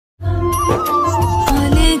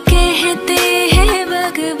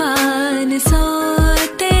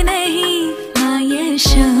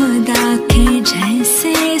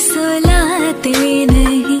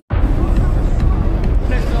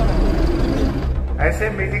ऐसे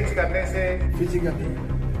मीटिंग्स करने से physically.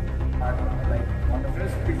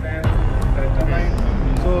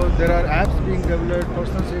 So there are apps being developed,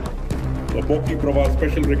 personal safety. The BOKI PRAWAAS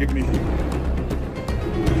special recognition.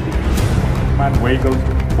 And vehicles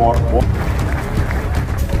for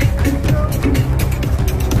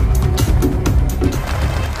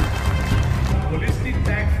holistic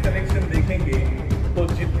tax collection देखेंगे तो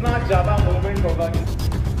जितना ज्यादा मूवमेंट होगा.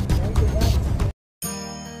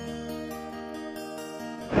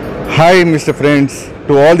 Hi Mr. Friends,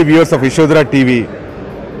 to all the viewers of Yashodhara TV.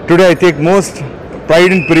 Today I take most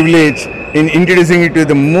pride and privilege in introducing you to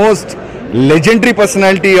the most legendary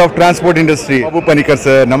personality of transport industry. BABU PANIKER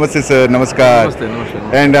sir, namaste sir, namaskar. Namaste,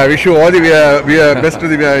 namaste. And I wish you all the best to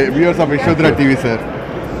the viewers of Yashodhara TV sir.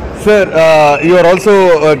 Sir, you are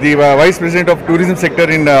also the Vice President of Tourism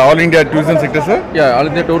Sector in All India Tourism Sector sir? Yeah, all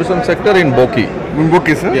in the tourism sector in BOKI.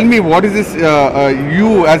 Okay sir. Tell me what is this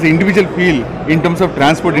you as an individual feel in terms of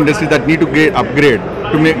transport industry that need to get upgrade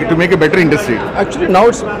to make a better industry? Actually now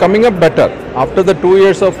it's coming up better. After the 2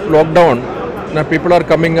 years of lockdown, now people are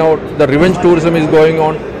coming out, the revenge tourism is going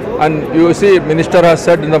on, and you see Minister has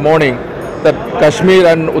said in the morning that Kashmir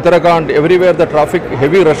and Uttarakhand, everywhere the traffic,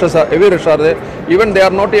 heavy rush are there, even they are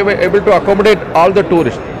not able to accommodate all the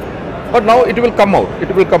tourists. But now it will come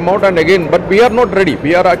out, and again, but we are not ready.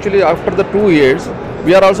 We are actually, after the 2 years,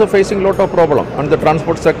 we are also facing lot of problem on the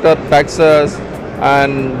transport sector, taxes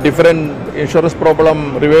and different insurance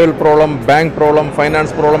problem, revival problem, bank problem,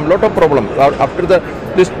 finance problem, lot of problems. After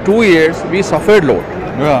this 2 years, we suffered lot.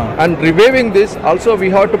 Yeah. And reviving this, also we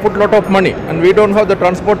have to put lot of money, and we don't have, the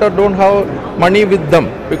transporter don't have money with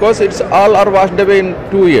them, because it's all are washed away in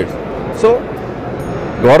 2 years. So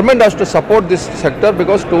government has to support this sector,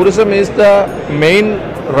 because tourism is the main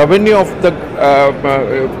revenue of the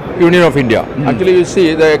Union of India. Actually, you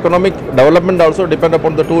see the economic development also depend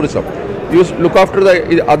upon the tourism. You look after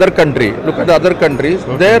the other country, look at the other countries,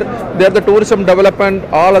 there the tourism development,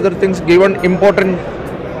 all other things given important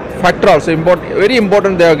factor also, very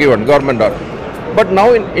important they are given, government are. But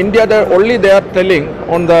now in India, they are telling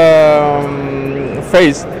on the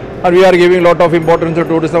face, and we are giving lot of importance to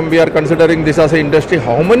tourism, we are considering this as an industry.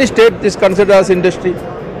 How many states this considered as industry?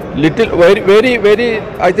 Little, very,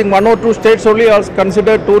 I think 1 or 2 states only are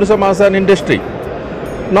considered tourism as an industry.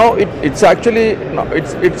 Now it's actually,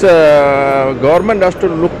 government has to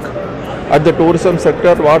look at the tourism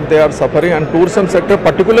sector, what they are suffering, and tourism sector,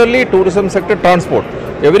 particularly tourism sector transport.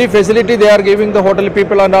 Every facility they are giving the hotel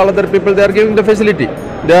people and all other people, they are giving the facility.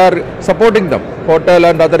 They are supporting them, hotel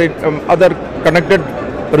and other connected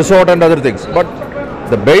resort and other things. But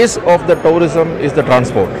the base of the tourism is the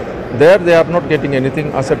transport. There they are not getting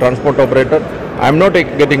anything as a transport operator. I am not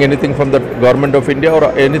getting anything from the government of India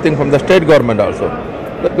or anything from the state government also.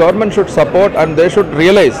 The government should support, and they should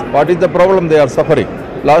realize what is the problem they are suffering.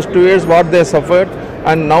 Last 2 years what they suffered,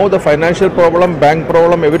 and now the financial problem, bank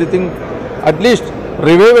problem, everything, at least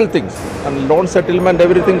revival things and loan settlement,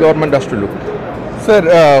 everything government has to look. Sir,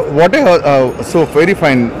 so very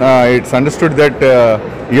fine. It's understood that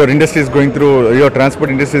your industry is going through, your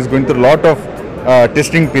transport industry is going through a lot of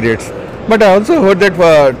testing periods. But I also heard that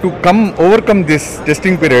to overcome this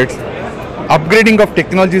testing periods, upgrading of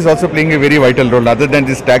technology is also playing a very vital role, other than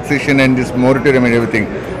this taxation and this moratorium and everything.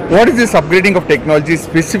 What is this upgrading of technology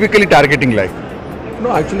specifically targeting like?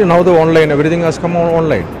 No, actually now the online, everything has come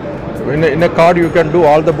online. In a card you can do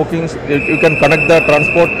all the bookings, you can connect the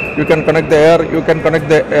transport, you can connect the air, you can connect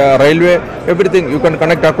the railway, everything, you can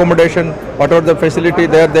connect accommodation, whatever the facility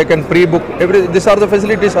there, they can pre-book, these are the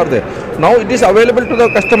facilities are there. Now it is available to the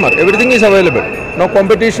customer, everything is available. Now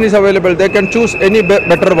competition is available, they can choose any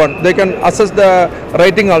better one, they can assess the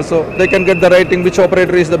rating also, they can get the rating, which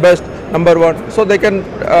operator is the best, number one, so they can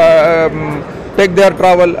take their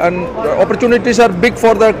travel, and opportunities are big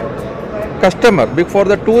for the customer, big for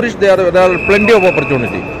the tourist, there are plenty of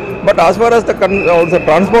opportunity. But as far as the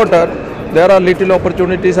transporter, there are little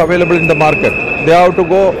opportunities available in the market. They have to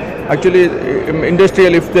go, actually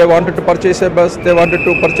industrial, if they wanted to purchase a bus, they wanted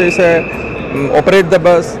to purchase operate the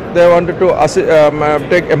bus, they wanted to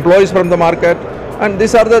take employees from the market, and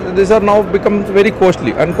these are now become very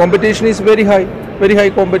costly, and competition is very high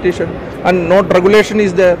competition, and no regulation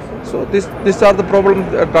is there. So these are the problems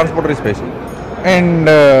transporter is facing. And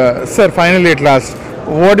sir, finally at last,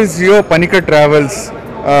 what is your PANIKER Travels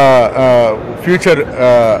future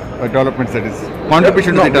developments, that is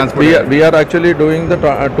contribution to the transport? We are actually doing the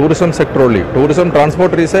tourism sector only. Tourism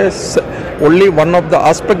transport is only one of the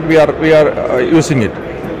aspect we are using it.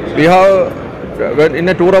 We have, when in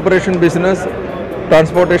a tour operation business,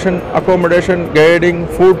 transportation, accommodation, guiding,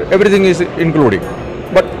 food, everything is including.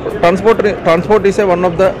 But transport is one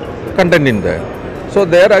of the content in there. So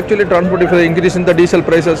they are actually transport, if they increase in the diesel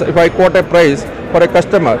prices, if I quote a price for a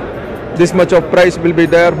customer, this much of price will be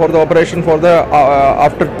there for the operation for the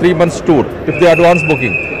after 3 months tour, if they advance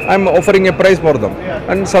booking. I am offering a price for them,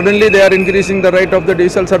 and suddenly they are increasing the rate of the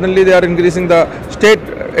diesel, suddenly they are increasing the state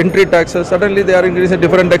entry taxes, suddenly they are increasing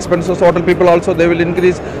different expenses. Hotel people also, they will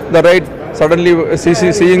increase the rate, suddenly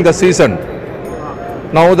seeing the season.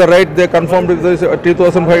 Now the rate they confirmed with this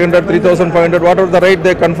 2,500, 3,500, whatever the rate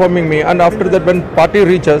they confirming me, and after that when party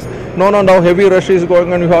reaches, no, now heavy rush is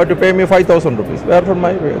going and you have to pay me 5,000 rupees. Where from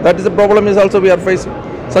my way? That is the problem is also we are facing.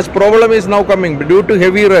 Such problem is now coming due to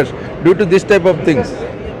heavy rush, due to this type of things.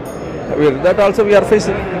 That also we are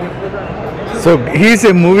facing. So he is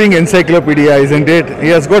a moving encyclopedia, isn't it? He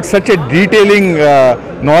has got such a detailing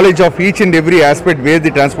knowledge of each and every aspect where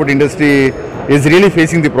the transport industry is really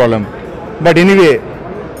facing the problem. But anyway,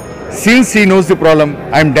 since he knows the problem,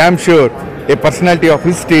 I am damn sure a personality of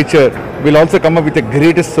his stature will also come up with the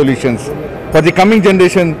greatest solutions. For the coming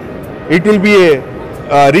generation, it will be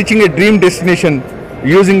a reaching a dream destination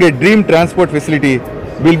using a dream transport facility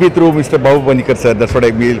will be through Mr. BABU PANIKER sir. That's what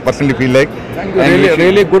I personally feel like. Thank you.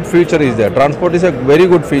 Really good future is there. Transport is a very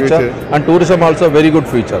good feature, and tourism also a very good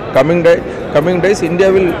feature. Coming days, India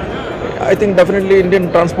will, I think definitely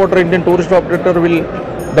Indian transporter, Indian tourist operator will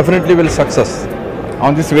definitely success.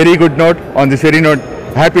 On this very good note,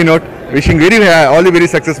 happy note, wishing all the very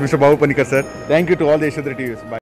success, Mr. BABU PANIKER sir. Thank you to all the Yashadhara TVs. Bye.